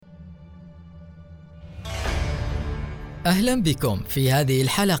أهلا بكم في هذه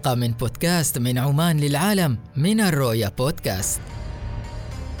الحلقة من بودكاست من عمان للعالم من الرؤيا بودكاست.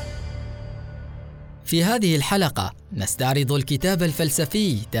 في هذه الحلقة نستعرض الكتاب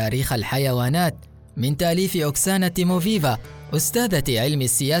الفلسفي تاريخ الحيوانات من تأليف أوكسانا تيموفيفا، أستاذة علم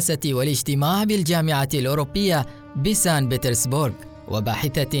السياسة والاجتماع بالجامعة الأوروبية بسان بطرسبورغ،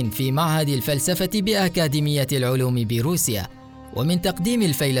 وباحثة في معهد الفلسفة بأكاديمية العلوم بروسيا، ومن تقديم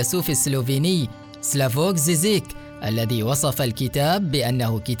الفيلسوف السلوفيني سلافوك زيزيك الذي وصف الكتاب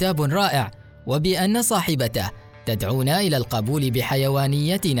بأنه كتاب رائع، وبأن صاحبته تدعونا إلى القبول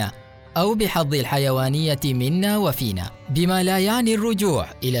بحيوانيتنا أو بحظ الحيوانية منا وفينا، بما لا يعني الرجوع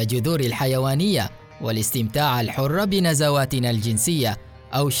إلى جذور الحيوانية والاستمتاع الحر بنزواتنا الجنسية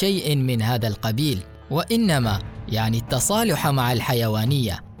أو شيء من هذا القبيل، وإنما يعني التصالح مع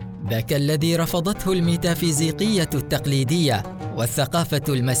الحيوانية، ذاك الذي رفضته الميتافيزيقية التقليدية والثقافة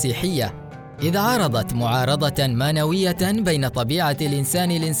المسيحية، إذ عرضت معارضة مانوية بين طبيعة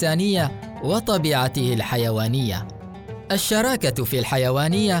الإنسان الإنسانية وطبيعته الحيوانية. الشراكة في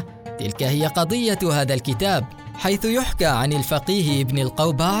الحيوانية تلك هي قضية هذا الكتاب، حيث يحكى عن الفقيه ابن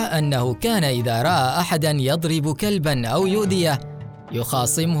القوبع أنه كان إذا رأى أحدا يضرب كلبا أو يؤذيه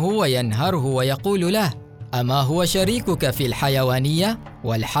يخاصمه وينهره ويقول له: أما هو شريكك في الحيوانية؟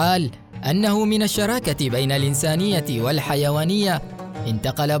 والحال أنه من الشراكة بين الإنسانية والحيوانية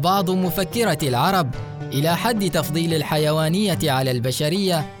انتقل بعض مفكرة العرب إلى حد تفضيل الحيوانية على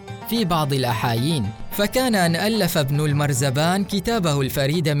البشرية في بعض الأحايين، فكان أن ألف ابن المرزبان كتابه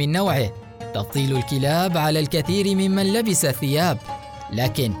الفريد من نوعه تفضيل الكلاب على الكثير ممن لبس الثياب.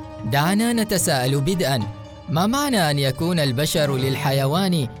 لكن دعنا نتساءل بدءا: ما معنى أن يكون البشر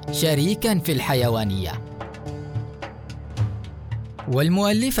للحيوان شريكا في الحيوانية؟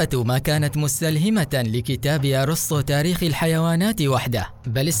 والمؤلفة ما كانت مستلهمة لكتاب أرسطو تاريخ الحيوانات وحده،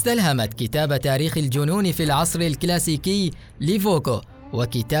 بل استلهمت كتاب تاريخ الجنون في العصر الكلاسيكي لفوكو،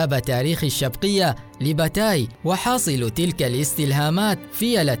 وكتاب تاريخ الشبقية لباتاي، وحاصل تلك الاستلهامات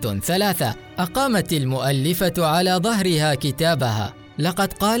فيلة ثلاثة أقامت المؤلفة على ظهرها كتابها.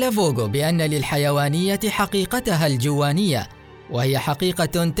 لقد قال فوغو بأن للحيوانية حقيقتها الجوانية، وهي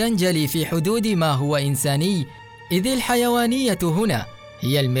حقيقة تنجلي في حدود ما هو إنساني، إذ الحيوانية هنا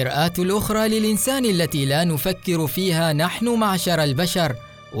هي المرآة الأخرى للإنسان التي لا نفكر فيها نحن معشر البشر،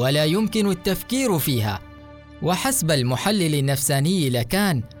 ولا يمكن التفكير فيها. وحسب المحلل النفساني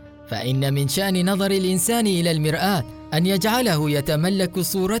لاكان، فإن من شأن نظر الإنسان إلى المرآة أن يجعله يتملك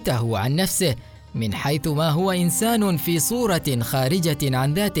صورته عن نفسه، من حيث ما هو إنسان في صورة خارجة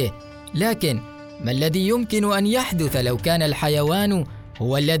عن ذاته. لكن ما الذي يمكن أن يحدث لو كان الحيوان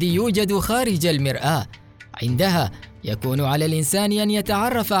هو الذي يوجد خارج المرآة؟ عندها يكون على الإنسان أن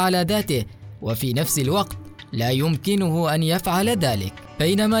يتعرف على ذاته، وفي نفس الوقت لا يمكنه أن يفعل ذلك.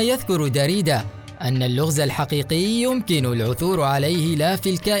 بينما يذكر داريدا أن اللغز الحقيقي يمكن العثور عليه لا في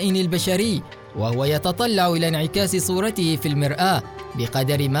الكائن البشري، وهو يتطلع إلى انعكاس صورته في المرآة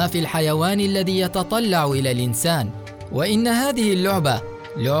بقدر ما في الحيوان الذي يتطلع إلى الإنسان. وإن هذه اللعبة،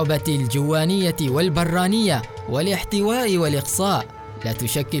 لعبة الجوانية والبرانية والاحتواء والإقصاء، لا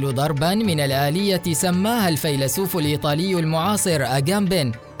تشكل ضربا من الآلية سماها الفيلسوف الإيطالي المعاصر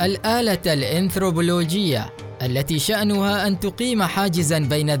أغامبين الآلة الأنثروبولوجية، التي شأنها أن تقيم حاجزا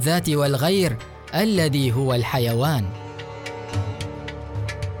بين الذات والغير الذي هو الحيوان.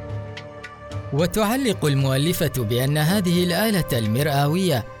 وتعلق المؤلفة بأن هذه الآلة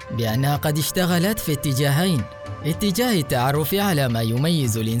المرئوية بأنها قد اشتغلت في اتجاهين: اتجاه التعرف على ما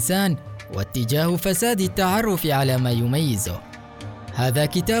يميز الإنسان، واتجاه فساد التعرف على ما يميزه. هذا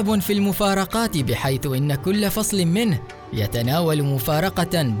كتاب في المفارقات، بحيث إن كل فصل منه يتناول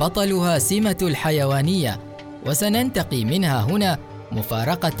مفارقة بطلها سمة الحيوانية، وسننتقي منها هنا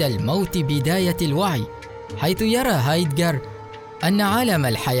مفارقة الموت بداية الوعي، حيث يرى هايدغر أن عالم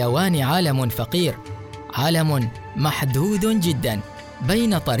الحيوان عالم فقير، عالم محدود جدا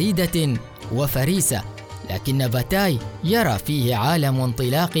بين طريدة وفريسة، لكن باتاي يرى فيه عالم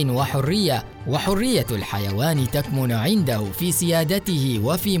انطلاق وحرية، وحرية الحيوان تكمن عنده في سيادته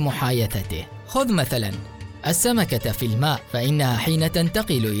وفي محايثته. خذ مثلا السمكة في الماء، فإنها حين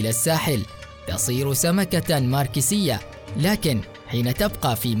تنتقل إلى الساحل تصير سمكة ماركسية، لكن حين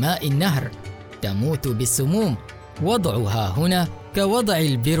تبقى في ماء النهر تموت بالسموم. وضعها هنا كوضع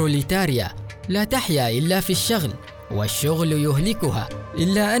البيروليتاريا، لا تحيا إلا في الشغل، والشغل يهلكها.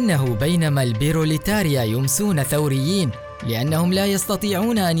 إلا أنه بينما البيروليتاريا يمسون ثوريين لأنهم لا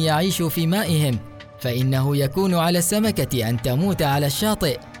يستطيعون أن يعيشوا في مائهم، فإنه يكون على السمكة أن تموت على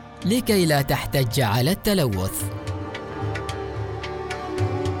الشاطئ لكي لا تحتج على التلوث.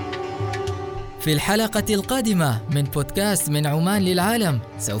 في الحلقة القادمة من بودكاست من عمان للعالم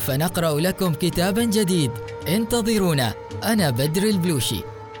سوف نقرأ لكم كتابا جديد. انتظرونا. أنا بدر البلوشي.